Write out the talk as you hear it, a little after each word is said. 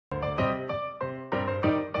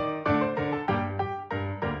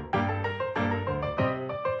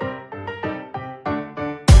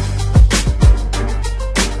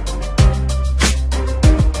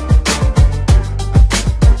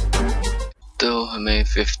तो हमें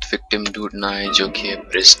fifth victim ढूंढना है जो कि है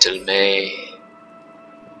ब्रिस्टल में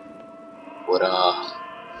पूरा।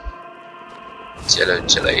 चलो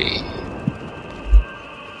चलाइए।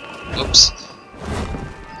 Oops.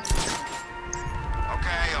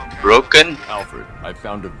 Okay. Broken. Alfred, I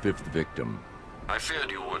found a fifth victim. I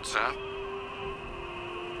feared you would, sir.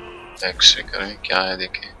 X-ray करें क्या है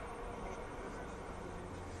देखें।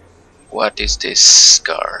 What is this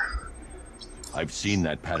scar? I've seen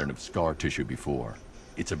that pattern of scar tissue before.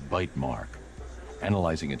 It's a bite mark.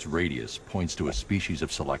 Analyzing its radius points to a species of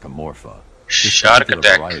Selachomorpha. This Shark particular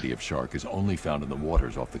attack. variety of shark is only found in the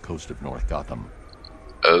waters off the coast of North Gotham.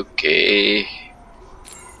 Okay.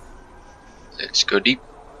 Let's go deep.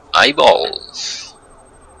 Eyeballs.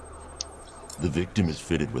 The victim is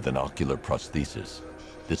fitted with an ocular prosthesis.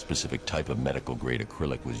 This specific type of medical grade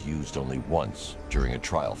acrylic was used only once during a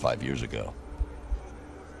trial 5 years ago.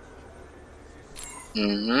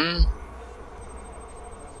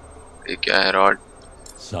 क्या है rod?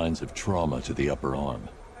 Signs of trauma to the upper arm.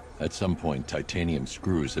 At some point, titanium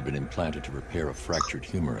screws have been implanted to repair a fractured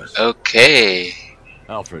humerus. Okay.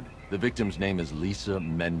 Alfred, the victim's name is Lisa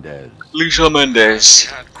Mendez. Lisa Mendez. She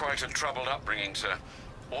had quite a troubled upbringing, sir.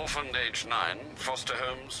 Orphaned age 9, foster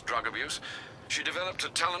homes, drug abuse. She developed a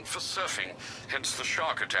talent for surfing, hence the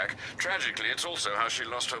shark attack. Tragically, it's also how she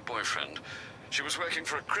lost her boyfriend. She was working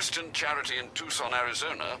for a Christian charity in Tucson,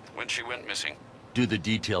 Arizona, when she went missing. Do the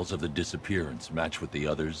details of the disappearance match with the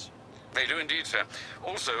others? They do indeed, sir.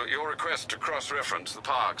 Also, your request to cross-reference the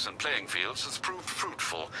parks and playing fields has proved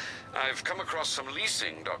fruitful. I've come across some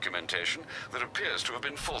leasing documentation that appears to have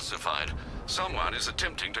been falsified. Someone is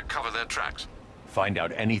attempting to cover their tracks. Find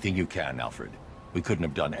out anything you can, Alfred. We couldn't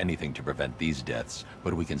have done anything to prevent these deaths,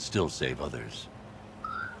 but we can still save others.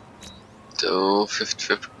 तो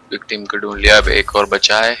fifth victim को ढूंढ लिया, अब एक और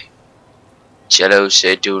बचा है। चलो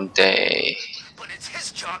उसे ढूंढते हैं।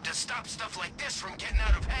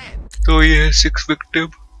 तो ये है सिक्स विक्टिम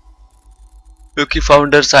जो कि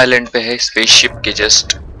फाउंडर्स आइलैंड पे है, स्पेसशिप के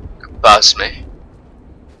जस्ट पास में।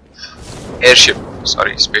 एयरशिप,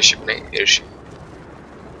 सॉरी स्पेसशिप नहीं, airship.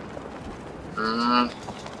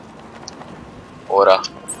 Aura.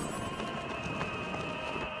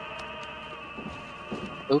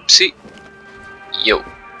 Oopsie. Yo.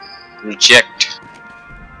 Reject.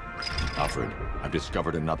 Alfred, I've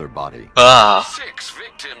discovered another body. 6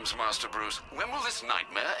 victims, Master Bruce. When will this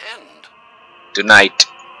nightmare end? Tonight.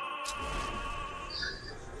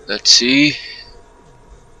 Let's see.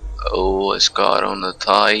 Oh, a scar on the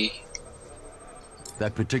thigh.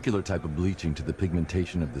 That particular type of bleaching to the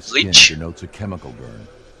pigmentation of the skin Bleach. denotes a chemical burn.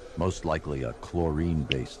 Most likely a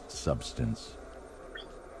chlorine-based substance.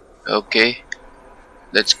 Okay.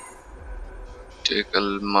 Let's take a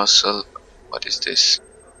muscle. What is this?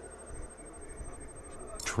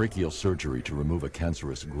 Tracheal surgery to remove a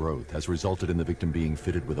cancerous growth has resulted in the victim being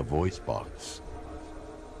fitted with a voice box.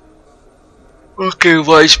 Okay,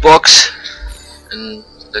 voice box. And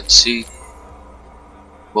let's see.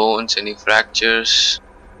 Bones, any fractures?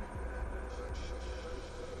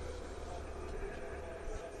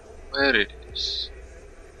 Where it is?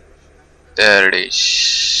 There it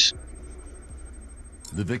is.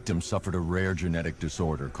 The victim suffered a rare genetic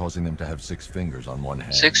disorder causing them to have 6 fingers on one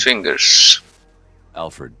hand. 6 fingers.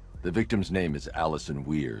 Alfred, the victim's name is Allison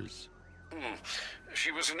Weirs.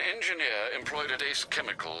 She was an engineer employed at Ace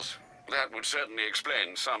Chemicals. That would certainly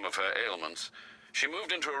explain some of her ailments. She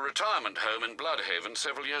moved into a retirement home in Bloodhaven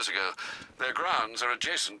several years ago. Their grounds are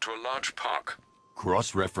adjacent to a large park.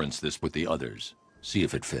 Cross-reference this with the others. See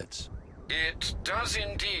if it fits. It does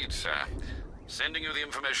indeed, sir. Sending you the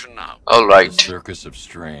information now. Alright. The Circus of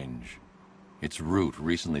Strange. Its route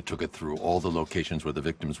recently took it through all the locations where the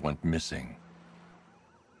victims went missing.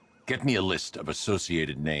 Get me a list of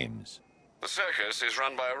associated names. The circus is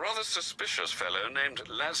run by a rather suspicious fellow named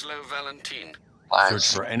Laszlo Valentin.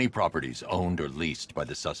 Search for any properties owned or leased by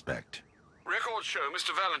the suspect. Records show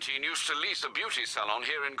Mr. Valentin used to lease a beauty salon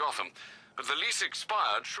here in Gotham, but the lease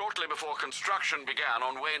expired shortly before construction began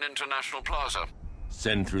on Wayne International Plaza.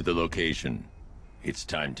 Send through the location. It's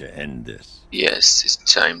time to end this. Yes, it's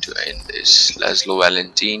time to end this. Laszlo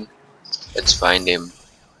Valentin. Let's find him.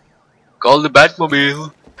 Call the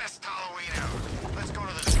Batmobile. Best Halloween ever. Let's go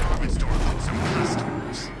to the department store and get some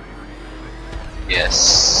costumes.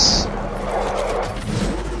 Yes.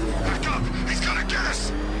 Back up! He's gonna get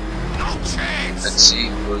us! No chance! Let's see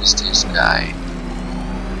who's this guy.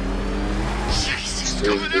 Jeez,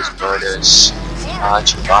 Doing these murders.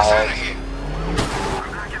 March fire.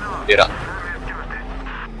 Get up.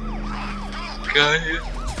 Guy.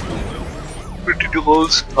 Pretty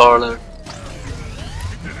Devil's parlor.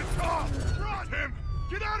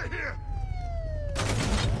 Get out of here!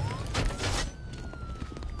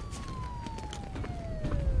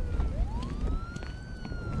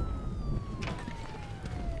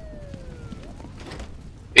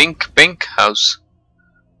 Pink house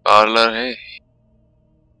parlour है।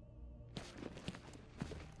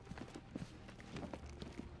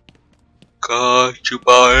 कहाँ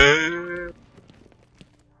छुपा है?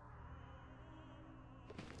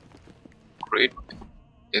 Great,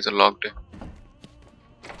 it's locked.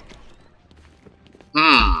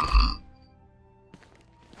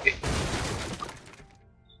 Okay.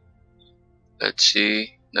 Let's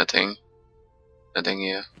see. Nothing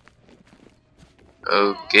here.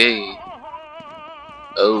 Okay.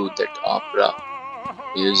 Oh, that opera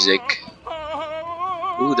music.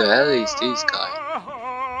 Who the hell is this guy?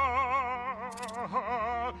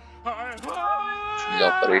 She's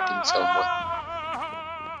operating someone.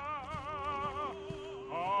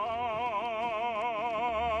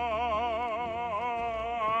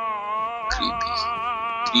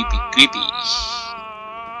 Creepy.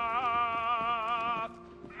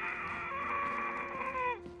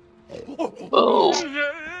 Oh,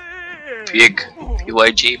 pig.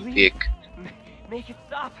 PYG pig. Make it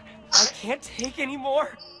stop. I can't take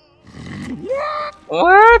anymore.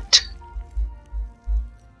 What?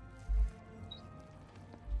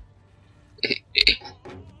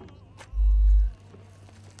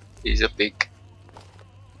 He's a pig.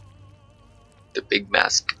 The pig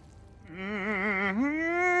mask.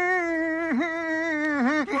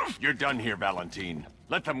 You're done here, Valentine.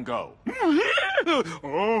 Let them go.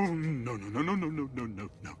 Oh, no.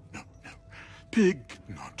 Pig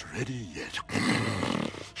not ready yet.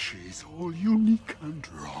 She's all unique and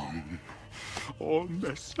wrong. All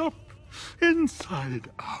messed up, inside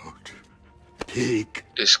out. Pig.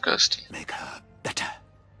 Disgusting. Make her better.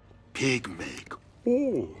 Pig make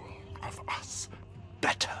all of us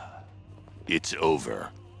better. It's over.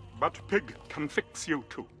 But Pig can fix you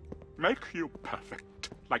too. Make you perfect,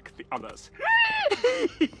 like the others.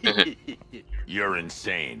 You're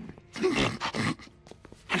insane.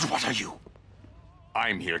 And what are you?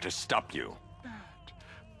 I'm here to stop you.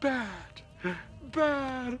 Bad.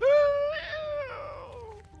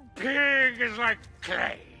 Pig is like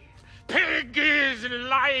clay. Pig is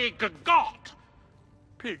like a god.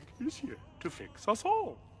 Pig is here to fix us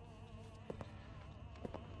all.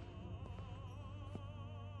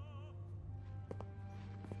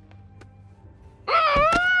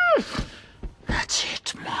 That's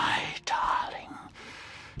it, my darling.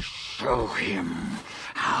 Show him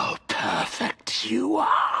how perfect you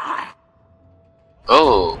are.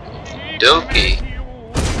 Oh, Doki.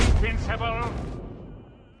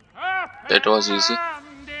 That was easy.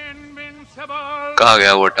 कहाँ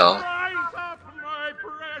गया वो tower?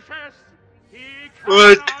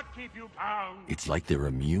 What? It's like they're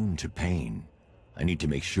immune to pain. I need to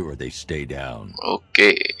make sure they stay down.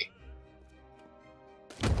 Okay.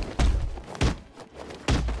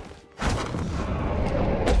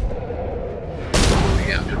 We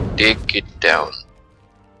have to take it down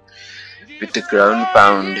with the ground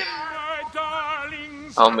pound.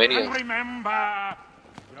 How many of them?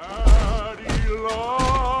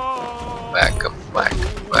 Back up.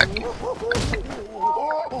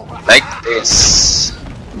 Like this.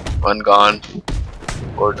 One gone.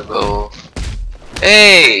 Four to go.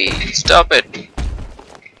 Hey, stop it.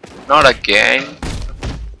 Not again.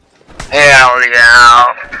 Hell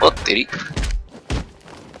yeah. Oh, तेरी.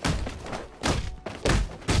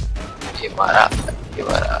 ये मारा.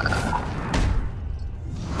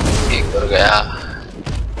 एक और गया.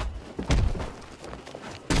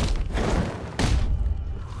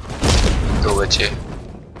 दो बचे.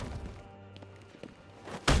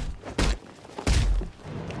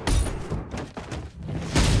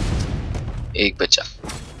 एक बचा.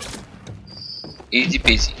 Easy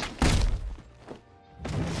peasy.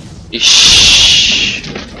 Ish.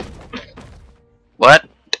 What?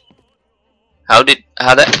 How that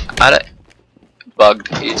bugged?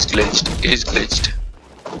 He's glitched.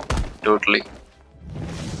 Totally.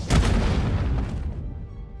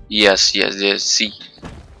 Yes. See.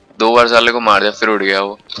 2 बार साले को मार दिया फिर उड़ गया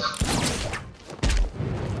वो.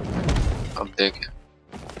 अब देख.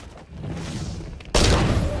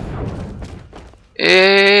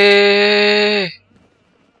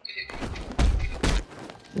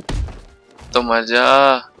 तो मजा.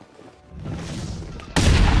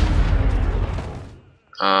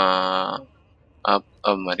 अब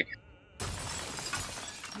मर गया.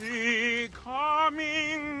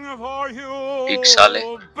 एक साले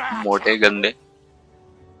मोटे गंदे.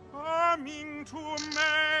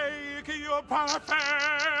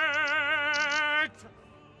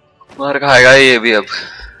 मार खाएगा ये भी अब.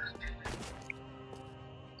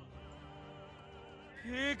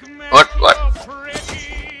 What?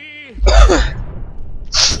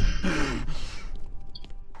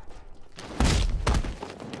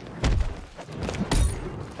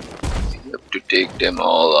 take them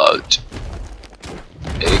all out.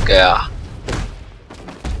 एक गया.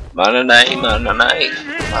 मारना नहीं, मारना नहीं,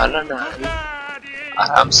 मारना नहीं.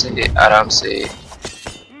 आराम से.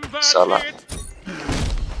 साला.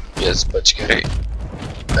 यस बच गए.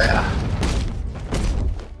 गया.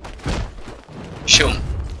 शुम.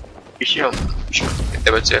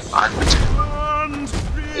 कितने बचे? 5 बचे.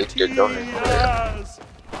 एक टेक डाउन हो गया.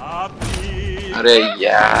 अरे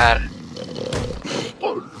यार.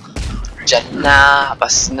 चलना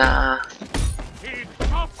बसना.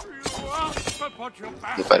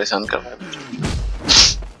 ये परेशान कर रहा है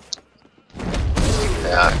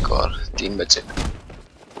यार. और 3 बचे.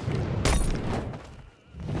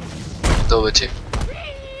 2 बचे.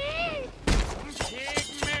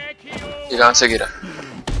 ये कहां से गिरा?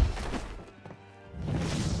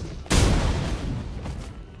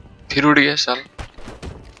 फिर उड़ गया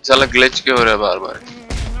साला ग्लिच क्यों हो रहा है बार-बार?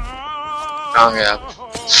 कहां गए आप?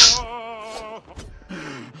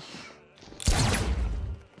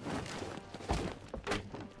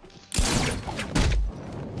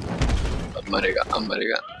 अब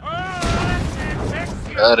मरेगा.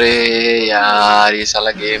 अरे यार ये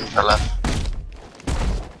साला गेम साला.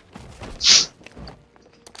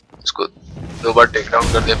 उसको 2 बार टेक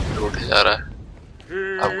डाउन कर दिया फिर उठ जा रहा है.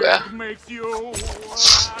 अब गया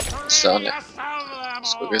साले.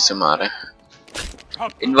 इसको कैसे मारे?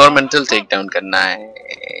 इन्वायरमेंटल टेक डाउन करना है.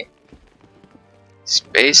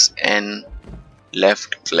 Space and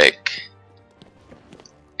left click.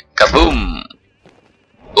 Kaboom.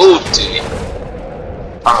 OT.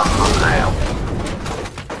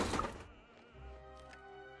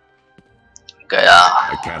 गया.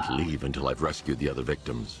 I can't leave until I've rescued the other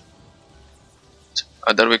victims.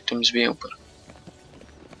 Other victims भी हैं ऊपर.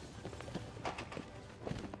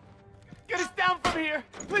 Get us down from here,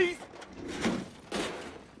 please.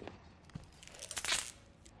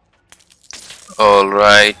 All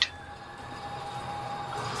right.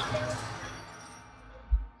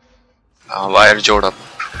 Wire जोड़ अब.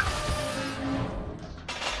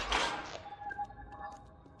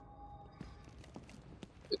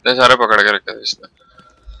 इतने सारे पकड़ के रखे थे इसने.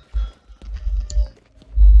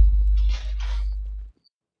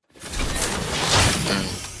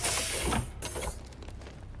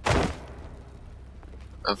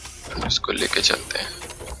 अब इसको लेके चलते हैं.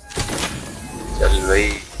 चल भाई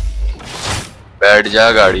बैठ जा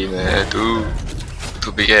गाड़ी में.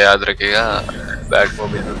 तू भी क्या याद रखेगा?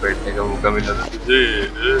 बैटमोबाइल में बैठने का मौका मिला था तुझे.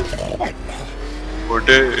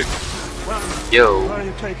 मोटे. Yo.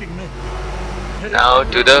 Now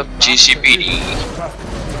to the GCPD.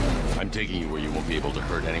 I'm taking you where you won't be able to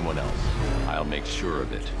hurt anyone else. I'll make sure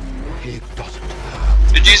of it. Pig doesn't.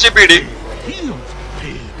 The GCPD. Heals.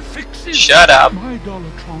 Pig fixes. Shut up. My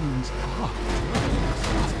Dollartrons are.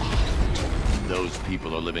 Those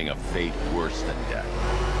people are living a fate worse than death.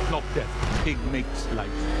 Not death. Pig makes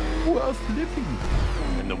life worth living.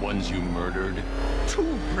 And the ones you murdered?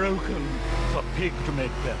 Too broken for Pig to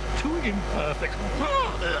make better. Too imperfect.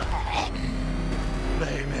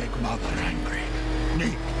 They make Mother angry.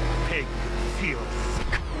 Make Pig feel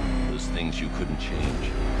sick. Those things you couldn't change.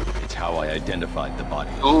 It's how I identified the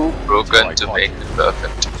body. Too broken to make it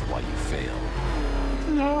perfect. That's why you failed.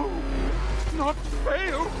 No, not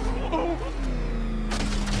fail. Oh.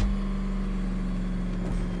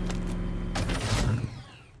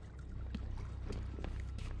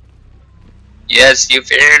 Yes, you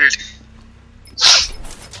failed.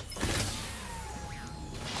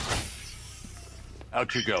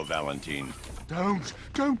 Out you go, Valentine.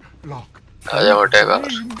 Don't lock. आजा हटेगा.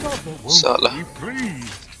 साला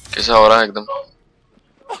कैसा हो रहा है एकदम.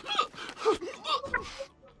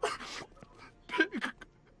 Pig,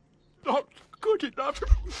 not good enough.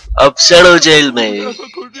 अब चढ़ो जेल में. Never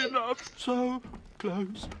good enough. So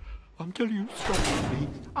close until you stop me.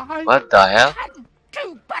 What the hell? Do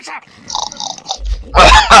better.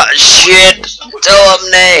 Shit. तो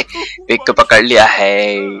हमने पिक पकड़ लिया है.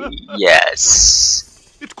 Yes.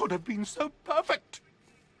 It could have been so perfect.